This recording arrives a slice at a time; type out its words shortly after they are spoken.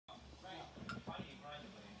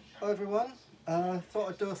Hi everyone, thought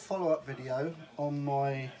I'd do a follow-up video on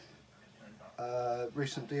my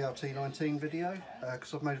recent DLT-19 video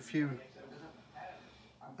because I've made a few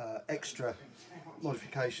extra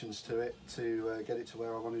modifications to it to get it to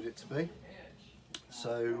where I wanted it to be.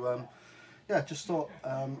 So yeah, just thought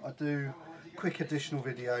I'd do a quick additional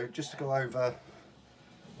video just to go over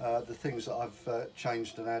the things that I've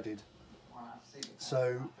changed and added.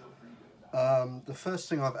 So the first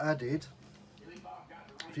thing I've added,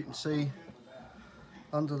 if you can see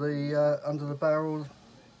under the barrel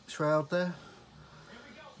shroud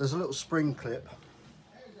there's a little spring clip.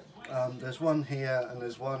 There's one here and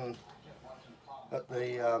there's one at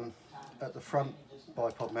the front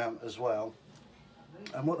bipod mount as well.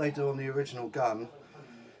 And what they do on the original gun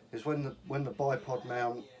is when the bipod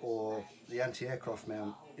mount or the anti-aircraft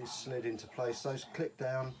mount is slid into place, those click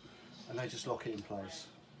down and they just lock it in place.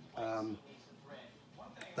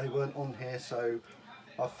 They weren't on here, so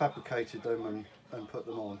I've fabricated them and put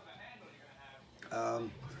them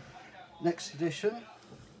on. Next addition,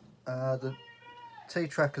 the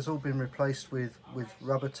T-track has all been replaced with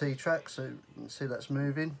rubber T-track, so you can see that's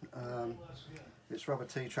moving. It's rubber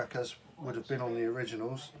T-track as would have been on the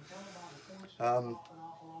originals. Now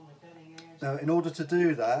in order to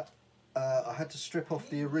do that, I had to strip off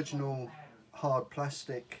the original hard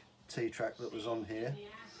plastic T-track that was on here.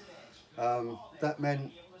 That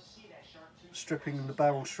meant stripping the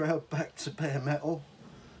barrel shroud back to bare metal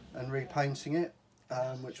and repainting it,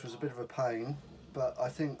 which was a bit of a pain, but I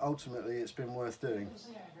think ultimately it's been worth doing.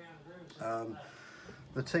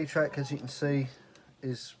 The T-track, as you can see,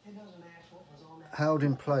 is held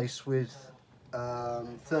in place with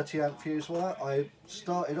 30 amp fuse wire. I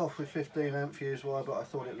started off with 15 amp fuse wire, but I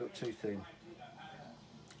thought it looked too thin,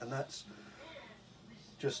 and that's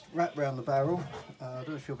just wrapped around the barrel. I don't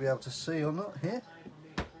know if you'll be able to see or not here,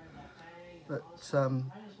 but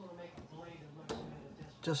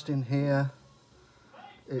just in here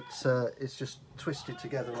it's just twisted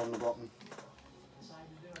together on the bottom.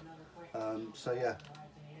 So yeah,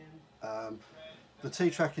 the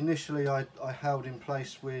T-track initially I held in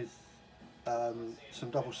place with some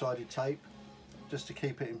double-sided tape just to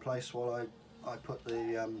keep it in place while I put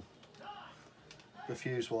the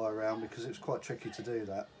fuse wire around, because it's quite tricky to do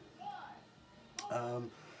that.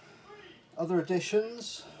 Other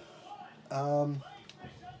additions,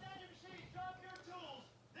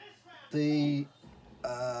 the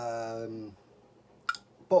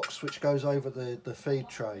box which goes over the feed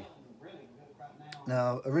tray.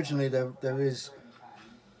 Now originally there is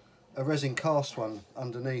a resin cast one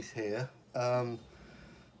underneath here,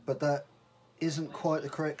 but that isn't quite the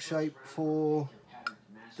correct shape for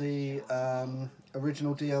the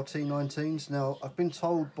original DLT-19s. Now I've been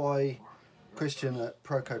told by Christian at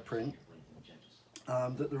Proco Print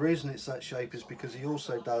that the reason it's that shape is because he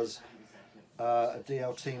also does a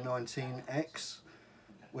DLT-19X,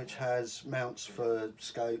 which has mounts for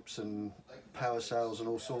scopes and power cells and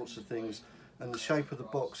all sorts of things, and the shape of the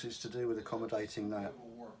box is to do with accommodating that,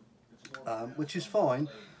 which is fine,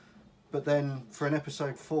 but then for an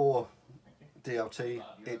episode 4 DLT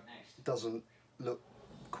it doesn't look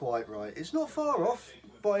quite right. It's not far off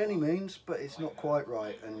by any means, but it's not quite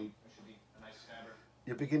right, and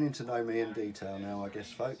you're beginning to know me in detail now, I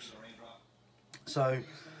guess, folks. So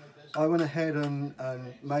I went ahead and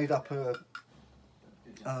made up a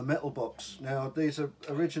metal box. Now these are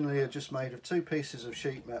originally just made of 2 pieces of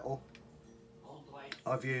sheet metal.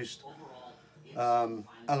 I've used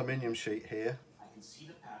aluminium sheet here,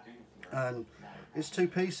 and it's 2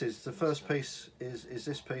 pieces. The first piece is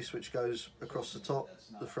this piece, which goes across the top,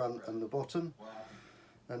 the front and the bottom,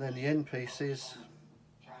 and then the end pieces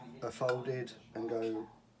are folded and go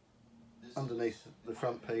underneath the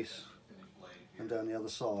front piece and down the other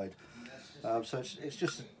side. So it's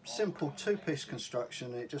just a simple 2-piece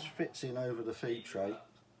construction. It just fits in over the feed tray.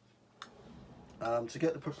 To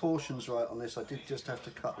get the proportions right on this, I did just have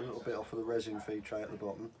to cut a little bit off of the resin feed tray at the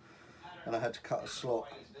bottom, and I had to cut a slot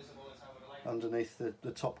underneath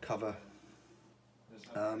the top cover,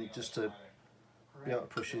 just to be able to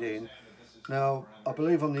push it in. Now I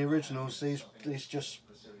believe on the originals these just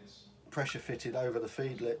pressure fitted over the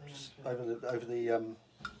feed lips, over the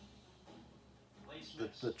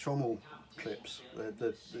trommel clips,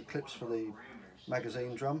 the clips for the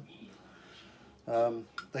magazine drum.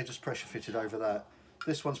 They just pressure fitted over that.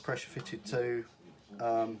 This one's pressure fitted too.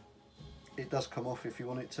 It does come off if you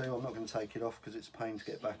want it to. I'm not going to take it off because it's a pain to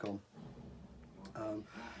get back on.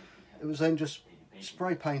 It was then just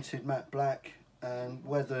spray painted matte black and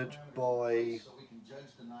weathered by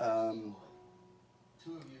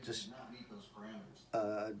just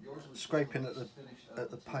scraping at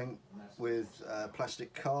the paint with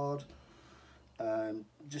plastic card, and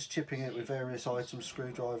just chipping it with various items,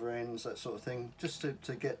 screwdriver ends, that sort of thing, just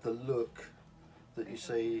to get the look that you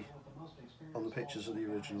see on the pictures of the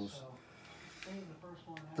originals.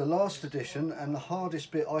 The last edition, and the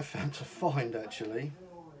hardest bit I found to find actually,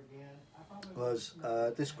 was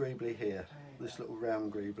this greebly here, this little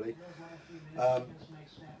round greebly.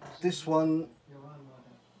 This one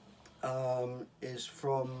is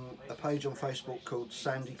from a page on Facebook called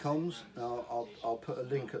Sandy Comms. Now I'll put a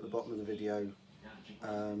link at the bottom of the video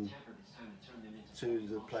to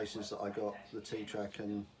the places that I got the T-track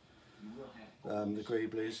and the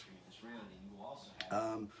greeblies.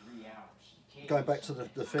 Going back to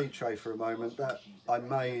the feed tray for a moment, that I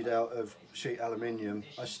made out of sheet aluminium.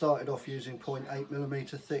 I started off using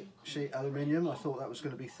 0.8mm thick sheet aluminium. I thought that was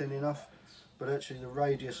going to be thin enough, but actually the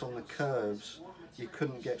radius on the curves you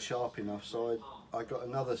couldn't get sharp enough, so I got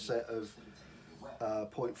another set of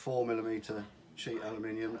 0.4mm sheet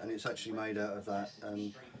aluminium, and it's actually made out of that,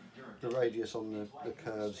 and the radius on the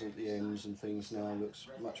curves at the ends and things now looks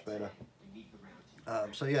much better.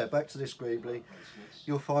 So yeah, back to this greebly.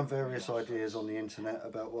 You'll find various ideas on the internet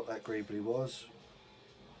about what that greebly was.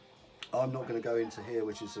 I'm not going to go into here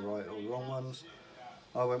which is the right or wrong ones.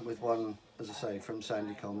 I went with one, as I say, from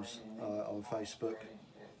Sandy Comms on Facebook.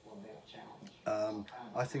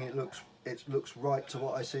 I think it looks right to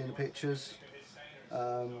what I see in the pictures.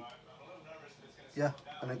 Yeah,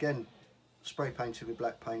 and again, spray painted with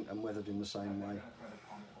black paint and weathered in the same way.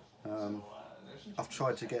 I've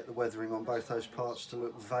tried to get the weathering on both those parts to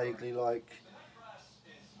look vaguely like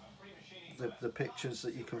the pictures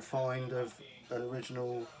that you can find of an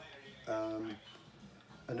original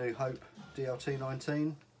A New Hope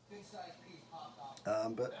DLT-19.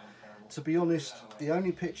 But to be honest, the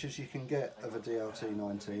only pictures you can get of a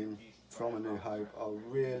DLT-19 from A New Hope are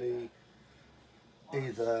really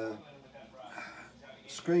either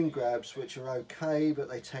screen grabs, which are okay, but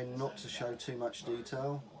they tend not to show too much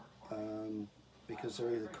detail, because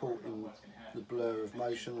they're either caught in the blur of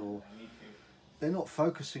motion, or they're not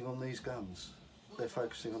focusing on these guns, they're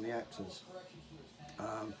focusing on the actors.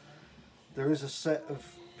 There is a set of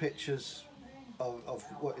pictures of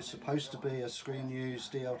what is supposed to be a screen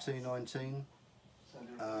used DLT-19.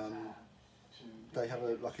 They have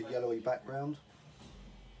like a yellowy background,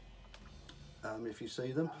 if you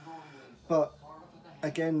see them, but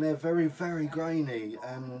again they're very grainy,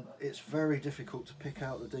 and it's very difficult to pick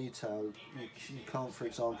out the detail. You can't, for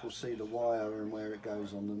example, see the wire and where it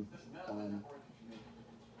goes on them.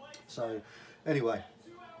 So anyway,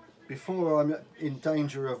 before I'm in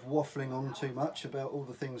danger of waffling on too much about all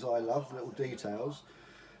the things I love, little details,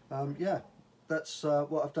 yeah, that's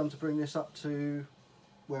what I've done to bring this up to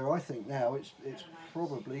where I think now it's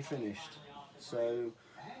probably finished. So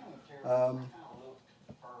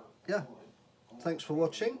yeah, thanks for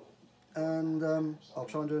watching, and I'll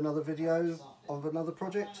try and do another video of another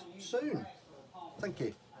project soon. Thank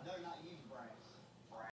you.